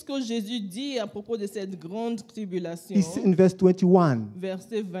 Et qu'est-ce que Jésus dit à propos de cette grande tribulation? It's in verse 21.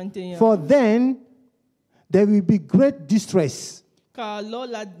 Verset 21. For then there will be great distress, Car alors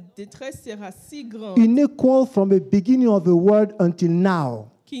la détresse sera si grande unequal from the beginning of the world until now,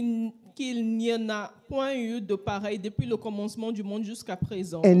 qu'il n'y en a point eu de pareil depuis le commencement du monde jusqu'à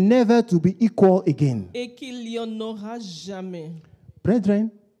présent. and never to be equal again. Et qu'il n'y en aura jamais. Brethren,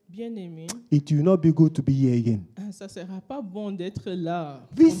 Bien-aimés, it will not be good to be here again. ça ne sera pas bon d'être là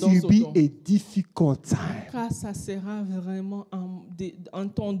This pendant will ce be temps. a difficult time. Car ça sera vraiment un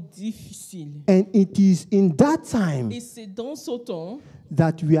temps difficile. And it is in that time Et c'est dans ce temps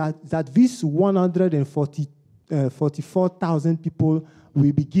that these 144,000 people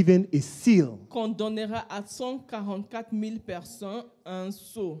will be given a seal. qu'on donnera à 144 000 personnes un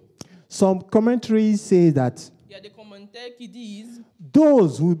sceau. Some commentaries say that Il y a des commentaires qui disent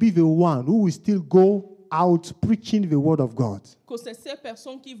those will be the one who will still go out preaching the word of God. que c'est ces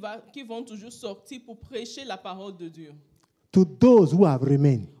personnes qui vont toujours sortir pour prêcher la parole de Dieu. To those who have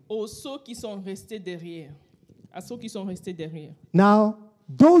remained. Aux ceux qui sont restés derrière. À ceux qui sont restés derrière. Now,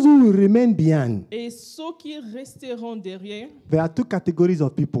 those who will remain behind, Et ceux qui resteront derrière, there are two categories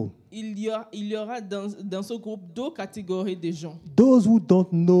of people. il y aura dans ce groupe deux catégories de gens. Those who don't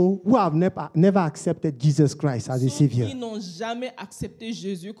know, who have never accepted Jesus Christ as a Ceux Savior. qui n'ont jamais accepté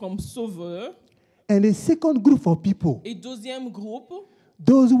Jésus comme sauveur. And the second group of people, Et deuxième groupe,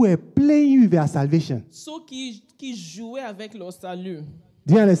 those who were playing with their salvation. ceux qui jouaient avec leur salut.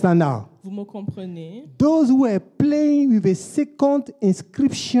 Do you understand now? Vous me comprenez? Those who were playing with a second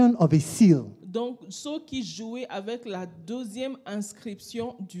inscription of a seal. Donc, ceux qui jouaient avec la deuxième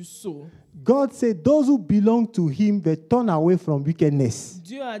inscription du sceau. God said, those who belong to him were turned away from wickedness.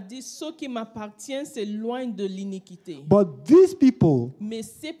 Dieu a dit, ceux qui m'appartiennent s'éloignent de l'iniquité. But these people, Mais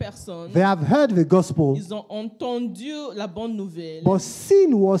ces personnes, they have heard the gospel, ils ont entendu la bonne nouvelle. but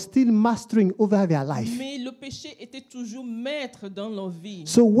sin was still mastering over their life. Mais le péché était toujours maître dans leur vie.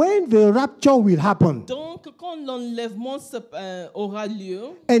 So when the rapture will happen, Donc, quand l'enlèvement aura lieu,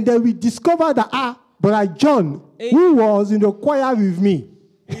 and they will discover that, Brother John, who was in the choir with me,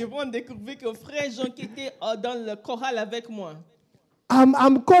 ils vont découvrir que frère Jean qui était dans le choral avec moi,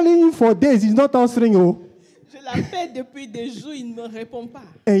 I'm calling him for days, he's not answering. Oh. je l'appelle depuis des jours, il ne me répond pas.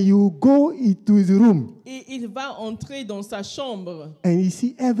 And you go into his room, Et il va entrer dans sa chambre and you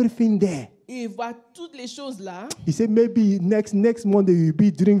see everything there. et il voit toutes les choses là. He said maybe next Monday you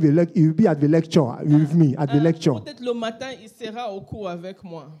will be at the lecture with me at the lecture Peut-être le matin, il sera au cours avec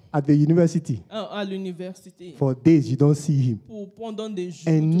moi at the university. à l'université. For days you don't see him. Pendant des jours.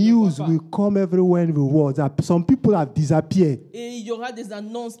 And tu ne le news vois pas. will come everywhere in the world that some people have disappeared. Et il y aura des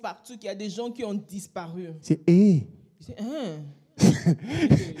annonces partout qu'il y a des gens qui ont disparu. Say, hey. Je dis, hein?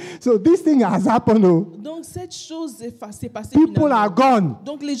 So this thing has happened. Oh. Donc cette chose s'est passée. People finalement. are gone.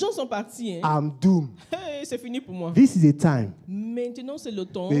 Donc les gens sont partis. Hein? I'm doomed. Hey, c'est fini pour moi. This is a time. Maintenant c'est le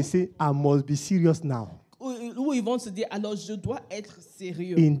temps They say, I must be serious now. où ils vont se dire, alors je dois être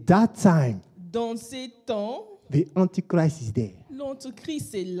sérieux. In that time, Dans ces temps, the Antichrist is there.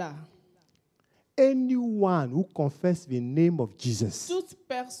 l'Antichrist est là. Anyone who confesses the name of Jesus Toute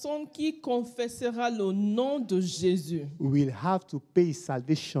personne qui confessera le nom de Jésus, will have to pay his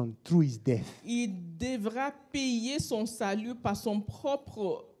salvation through his death. il devra payer son salut par son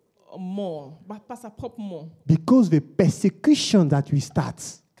propre mort, par sa propre mort. Because the persecution that will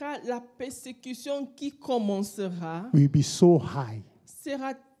start Car la persécution qui commencera will be so high.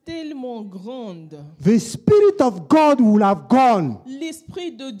 sera tellement grande. The Spirit of God will have gone.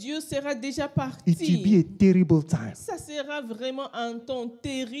 L'Esprit de Dieu sera déjà It will be a parti. terrible time. Ça sera vraiment un temps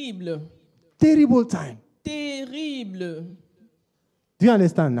terrible. Terrible time. Terrible. Do you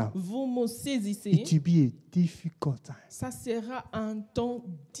understand now? Vous me saisissez. It will be a difficult time. Ça sera un temps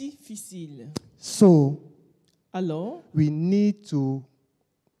difficile. So Alors, we need to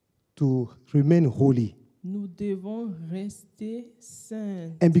remain holy. nous devons rester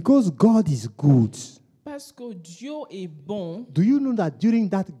saints. And because God is good, Parce que Dieu est bon. do you know that during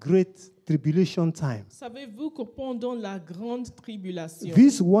that great tribulation time, Savez-vous que pendant la grande tribulation,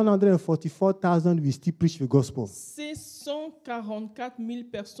 these 144,000 will still preach the gospel? ces 144 000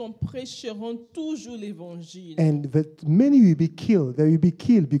 personnes prêcheront toujours l'évangile. And that many will be killed. They will be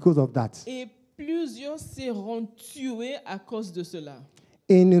killed because of that. Et plusieurs seront tués à cause de cela.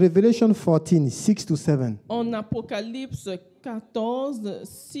 In Revelation 14, 6 to 7, En Apocalypse 14,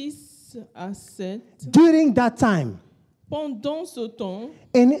 6 à 7, during that time, pendant ce temps,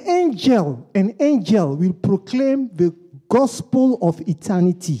 an angel will proclaim the gospel of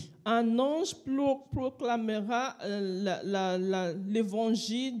eternity. un ange proclamera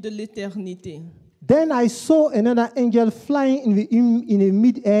l'évangile de l'éternité. Then I saw another angel flying in a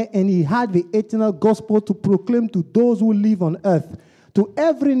mid-air, and he had the eternal gospel to proclaim to those who live on earth, to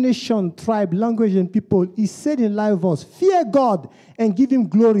every nation, tribe, language, and people. He said in loud voice, fear God and give him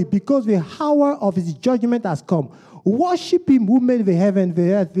glory, because the hour of his judgment has come. Worship him who made the heaven,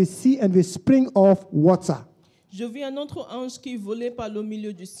 the earth, the sea, and the spring of water. Je vis un autre ange qui volait par le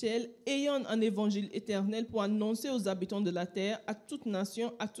milieu du ciel, ayant un évangile éternel pour annoncer aux habitants de la terre, à toute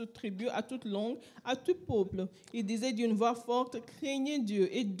nation, à toute tribu, à toute langue, à tout peuple. Il disait d'une voix forte, craignez Dieu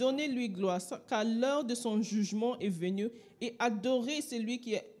et donnez-lui gloire, car l'heure de son jugement est venue, et adorez celui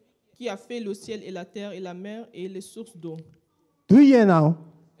qui a fait le ciel et la terre et la mer et les sources d'eau. Do you hear now?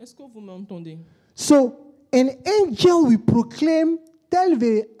 Est-ce que vous m'entendez? So an angel will proclaim, tell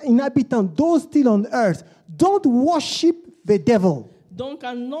the inhabitants, those still on earth, don't worship the devil. Donc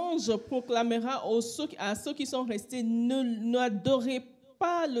un ange proclamera à ceux qui sont restés, n'adorez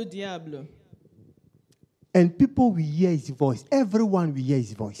pas le diable. And people will hear his voice. Everyone will hear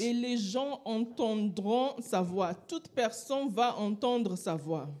his voice. Et les gens entendront sa voix. Toute personne va entendre sa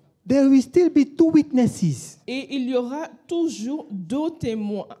voix. there will still be 2 witnesses. Et il y aura toujours deux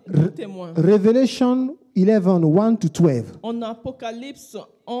témoins. Revelation 11, 1 to 12. En Apocalypse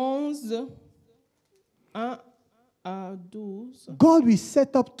 11, 1 à 12, God will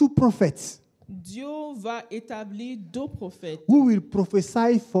set up 2 prophets Dieu va établir deux prophètes who will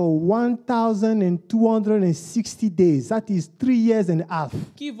prophesy for 1,260 days. That is 3 years and a half.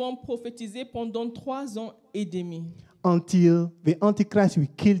 qui vont prophétiser pendant 3 ans et demi, Until the Antichrist will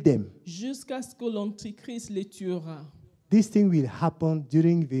kill them. jusqu'à ce que l'Antichrist les tuera. This thing will happen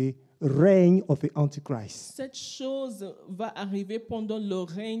during the reign of the Antichrist. Cette chose va arriver pendant le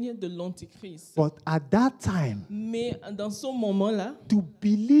règne de l'Antichrist. But at that time, Mais dans ce moment-là, to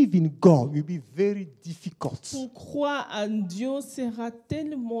believe in God will be very difficult. pour croire en Dieu sera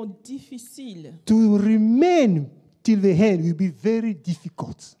tellement difficile. To remain till the end will be very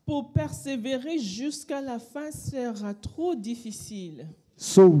difficult. Pour persévérer jusqu'à la fin sera trop difficile.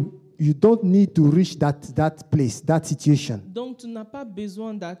 So you don't need to reach that place, that situation. Donc, tu n'as pas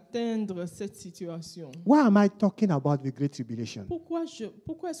besoin d'atteindre cette situation. Why am I talking about the Great Tribulation? Pourquoi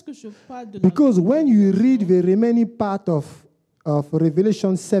est-ce que je parle de la Because when you read the remaining part of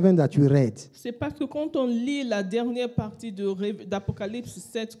Revelation 7 that we read, C'est parce que quand on lit la dernière partie d'Apocalypse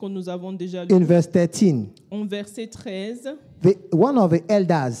 7 que nous avons déjà lu, in verse 13, en verset 13, one of the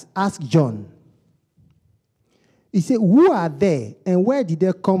elders asked John, he said, who are they and where did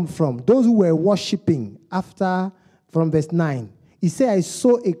they come from? Those who were worshipping from verse 9. He said, I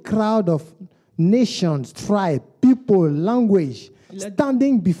saw a crowd of nations, tribes, people, language,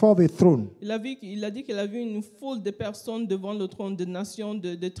 standing before the throne. il a dit qu'il a vu une foule de personnes devant le trône de nations,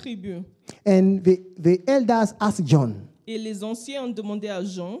 de tribus. And the elders asked John, Et les anciens ont demandé à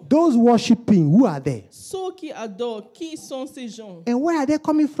Jean, those worshipping, who are they? ceux qui adorent, qui sont ces gens? And where are they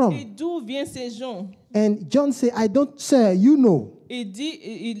coming Et from? d'où viennent ces gens? And John said, I don't, sir, you know. Et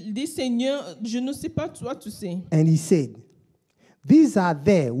il dit, Seigneur, je ne sais pas, toi, tu sais. And he said, these are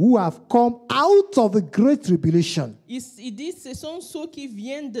they who have come out of the great tribulation. Il dit, ce sont ceux qui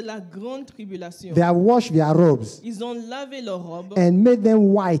viennent de la grande tribulation. They have washed their robes Ils ont lavé leurs robes and made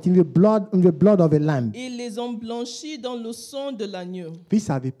them white in the blood of a lamb. et les ont blanchis dans le sang de l'agneau. These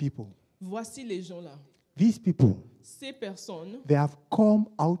are the people. Voici les gens-là. These people, Ces personnes they have come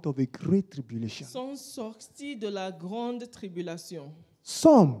out of a great tribulation. sont sortis de la grande tribulation.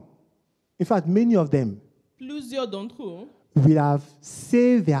 Some, in fact, many of them, Plusieurs d'entre eux will have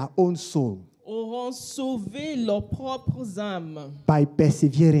saved their own soul auront sauvé leurs propres âmes by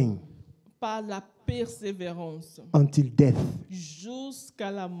persevering par la persévérance until death.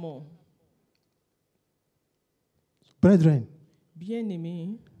 jusqu'à la mort. Brethren,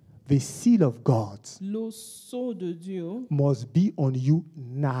 Bien-aimés, the seal of God le sceau de Dieu must be on you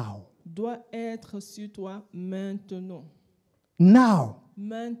now. doit être sur toi maintenant. Now.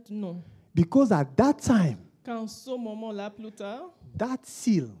 Maintenant. Because at that time, Qu'en ce moment-là, plus tard, that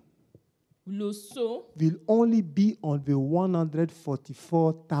seal le sceau will only be on the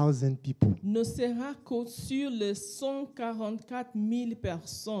 144,000 people. ne sera que sur les 144 000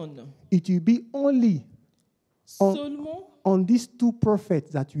 personnes. It will be only Seulement on these 2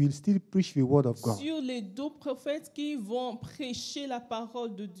 prophets that will still preach the word of God. sur les deux prophètes qui vont prêcher la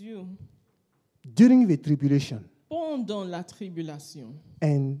parole de Dieu During the tribulation. pendant la tribulation.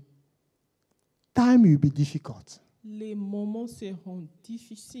 And time will be difficult. Les moments seront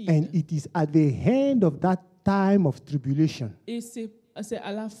difficiles. And it is at the end of that time of tribulation Et c'est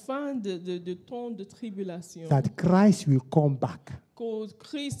à la fin de temps de tribulation that Christ will come back. que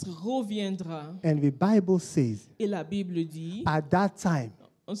Christ reviendra. And the Bible says, Et la Bible dit, at that time,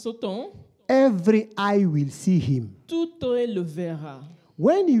 en ce temps, every eye will see him. tout œil le verra.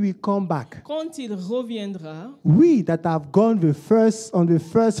 When he will come back, Quand il reviendra, we that have gone on the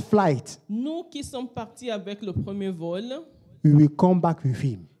first flight, nous qui sommes partis avec le premier vol, we will come back with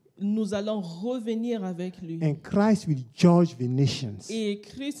him. nous allons revenir avec lui. And Christ will judge the nations. Et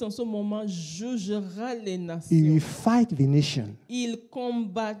Christ, en ce moment, jugera les He will nations. fight the nation. Il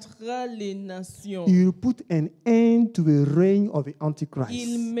combattra les nations. He will put an end to the reign of the Il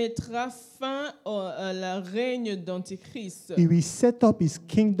Antichrist. mettra fin à la règne d'Antichrist. He will set up his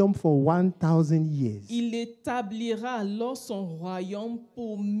kingdom for 1,000 years Il établira alors son royaume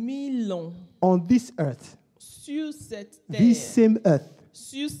pour 1000 ans on this earth, sur cette this terre. same earth.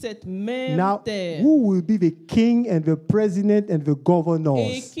 Sur cette même Now, terre. who will be the king and the president and the Et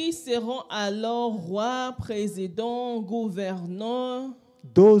governors? qui seront alors rois, présidents, gouverneurs?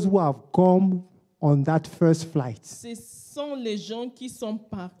 Those who have come on that first flight. Ce sont les gens qui sont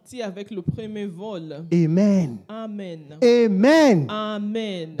partis avec le premier vol. Amen. Amen. Amen.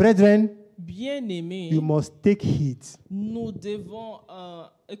 Amen. Brethren, Bien-aimés, you must take heed. nous devons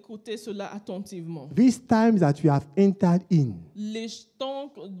écouter cela attentivement. These times that you have entered in, Les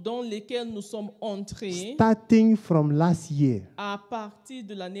temps dans lesquels nous sommes entrés starting from last year, à partir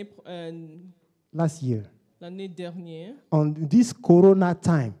de l'année dernière, on this corona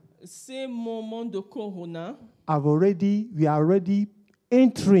time, ces moments de corona, we are already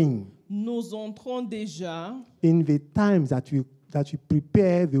entering nous entrons déjà in the times that you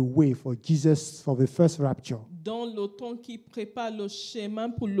prepare the way for Jesus for the first rapture. dans le temps qui prépare le chemin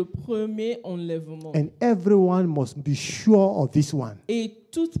pour le premier enlèvement. And everyone must be sure of this one. Et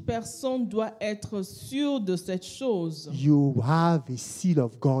toute personne doit être sûre de cette chose. You have the seal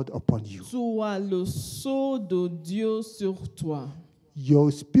of God upon you. Tu as le sceau de Dieu sur toi.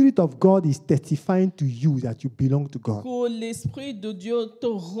 Your Spirit of God is testifying to you that you belong to God. Que l'Esprit de Dieu te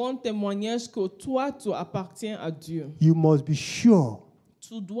rend témoignage que toi, tu appartiens à Dieu. You must be sure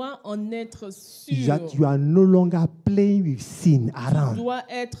Tu dois en être sûr. that you are no longer playing with sin Tu around. dois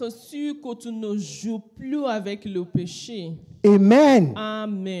être sûr que tu ne joues plus avec le péché. Amen.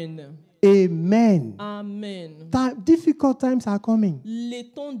 Amen. Amen. Amen. Difficult times are coming. Les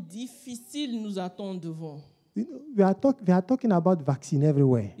temps difficiles nous attendent devant. You know, we are talking about vaccine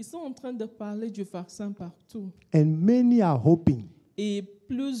everywhere. Ils sont en train de parler du vaccin partout. And many are hoping Et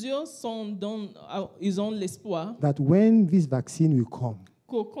plusieurs ils ont l'espoir that when this vaccine will come,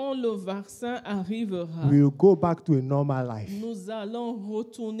 que quand le vaccin arrivera, we will go back to a normal life. nous allons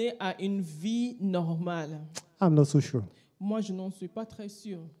retourner à une vie normale. I'm not so sure. Moi, je n'en suis pas très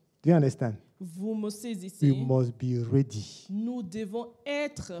sûre. Do you understand? Vous me We saisissez. must be ready. Nous devons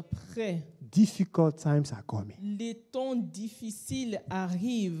être prêts. Difficult times are coming. Les temps difficiles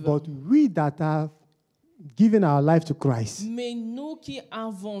arrivent. But we that have given our life to Christ, Mais nous qui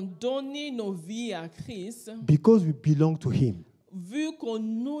avons donné nos vies à Christ, because we belong to Him, vu que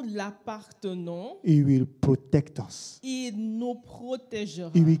nous l'appartenons, He will protect us. il nous protégera.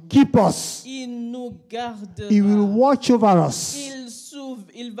 He will keep us. Il nous gardera. He will watch over us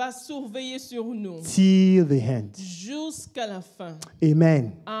Il va surveiller sur nous till the end. jusqu'à la fin.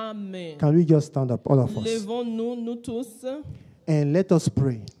 Amen. Amen. Can we just stand up, all of us, Levons-nous, nous tous, and let us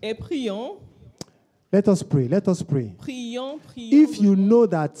pray. et prions. Let us pray. Let us pray. Prions. If you know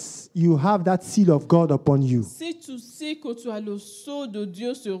that you have that seal of God upon you, Si tu sais que tu as le sceau de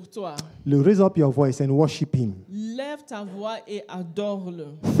Dieu sur toi, raise up your voice and worship Him. lève ta voix et adore-le.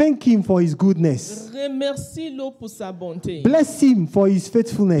 Thank Him for His goodness. Remercie-le pour sa bonté. Bless Him for His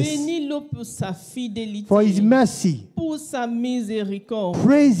faithfulness, Bénis-le pour sa fidélité, for His mercy. pour sa miséricorde.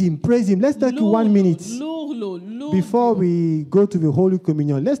 Praise Him. Praise Him. Let's take 1 minute Lourd. before we go to the Holy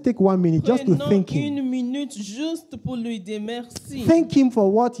Communion. Let's take 1 minute just to Prenons thank Him. une minute juste pour lui dire merci. Thank Him for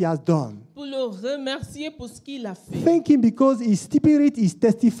what He has done. Pour le remercier pour ce qu'il a fait. Thank Him because His Spirit is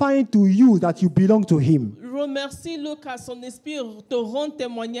testifying to you that you belong to Him. Remercie-le car son esprit te rend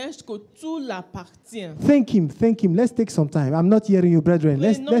témoignage que tout l'appartient. Thank Him. Thank Him. Let's take some time. I'm not hearing you, brethren.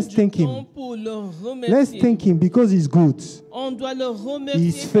 Let's Prenons du thank temps Him. pour le Let's remercier. thank Him because He's good. On doit le remercier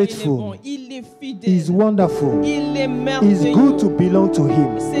He's car il est faithful. bon. Il est fidèle. He's wonderful. Il est It's merveilleux. good to belong to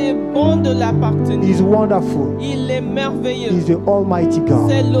Him. C'est bon de l'appartenir. He's wonderful. Il est merveilleux. He's the Almighty God.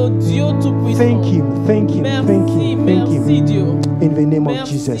 C'est le Dieu Tout-Puissant. Thank Him. Thank Him. Merci, Thank Him. Thank merci Him. Dieu. In the name of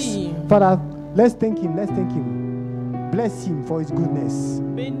Merci. Jesus. Father, let's thank Him. Let's thank Him. Bless Him for His goodness.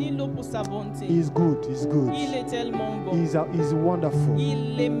 Bénis-le pour sa bonté. He's good. He's good. Il est tellement bon. He's wonderful.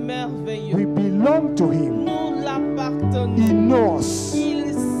 Il est merveilleux. We belong to Him. Nous He l'appartenons. knows us. Il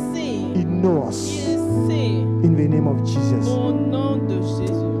sait. He knows us. Il sait. In the name of Jesus. Au nom de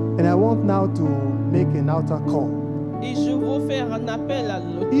Jésus. And I want now to make an altar call. Et je veux faire un appel à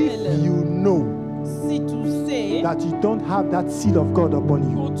If l'autel. you know Si tu sais that you don't have that seal of God upon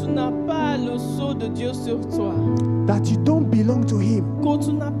you, que tu n'as pas le sceau de Dieu sur toi, that you don't belong to Him, que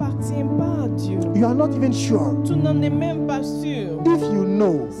tu n'appartiens pas à Dieu, you are not even sure. tu n'en es même pas sûr. If you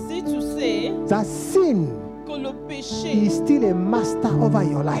know Si tu sais that sin que le péché is still a master over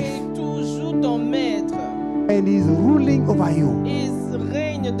your life est toujours ton maître and is ruling over you, et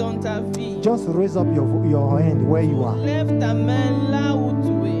règne dans ta vie, just raise up your hand where you are lève ta main là où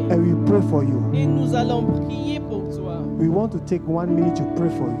tu es and we pray for you. et nous allons prier pour toi. We want to take 1 minute to pray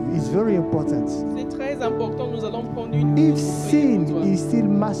for you. It's very important. C'est très important, nous allons prendre une If minute pour prier sin pour toi. is still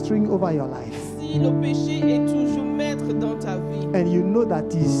mastering over your life Si le péché est toujours maître dans ta vie and you know that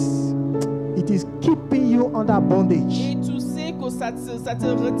it is keeping you under bondage, et tu sais que ça te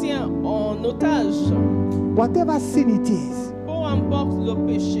retient en otage, whatever sin it is, peu importe le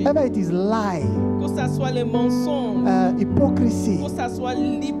péché, whether it is lie, que ça soit les mensonges, hypocrisy, que ça soit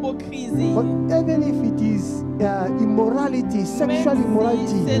l'hypocrisie, but even if it is immorality, même sexual si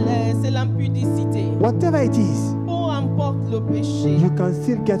immorality, c'est l'impudicité, whatever it is, peu importe le péché, you can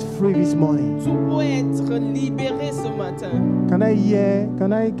still get free this morning. tu peux être libéré ce matin.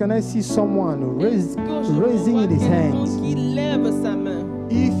 Can I see someone Est-ce que je peux raising voir in his quelqu'un hands? qui lève sa main?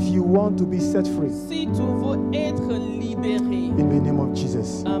 If you want to be set free, Si tu veux être libéré, in the name of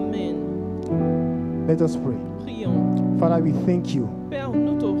Jesus, Amen. let us pray. Prions. Father, we thank you Père,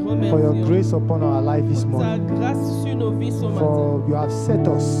 nous te for your remercions grace upon our life this ta morning. grâce sur nos vies ce matin. For you have set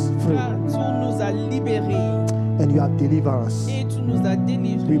us free Car tu nous as libérés and you have delivered us. et tu nous as We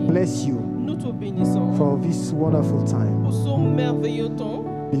délivrés. bless you Nous te bénissons for this wonderful time pour ce merveilleux temps,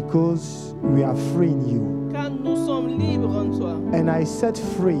 because we are free in you. car nous sommes libres en toi. And I set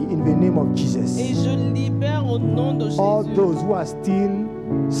free in the name of Et Jesus je libère au nom de all Jésus those who are still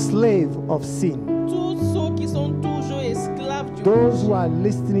slaves of sin, tous ceux qui sont toujours esclaves du those who péché, are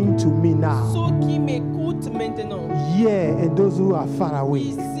listening to me now, ceux qui m'écoutent maintenant, here, and those who are far away.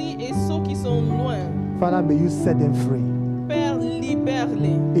 ici et ceux qui sont loin. Father, may you set them free Père,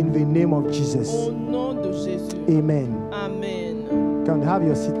 libère-les in the name of au Jesus. nom de Jésus. Amen. Amen. Can you have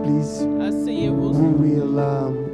your seat, please? Asseyez-vous. We will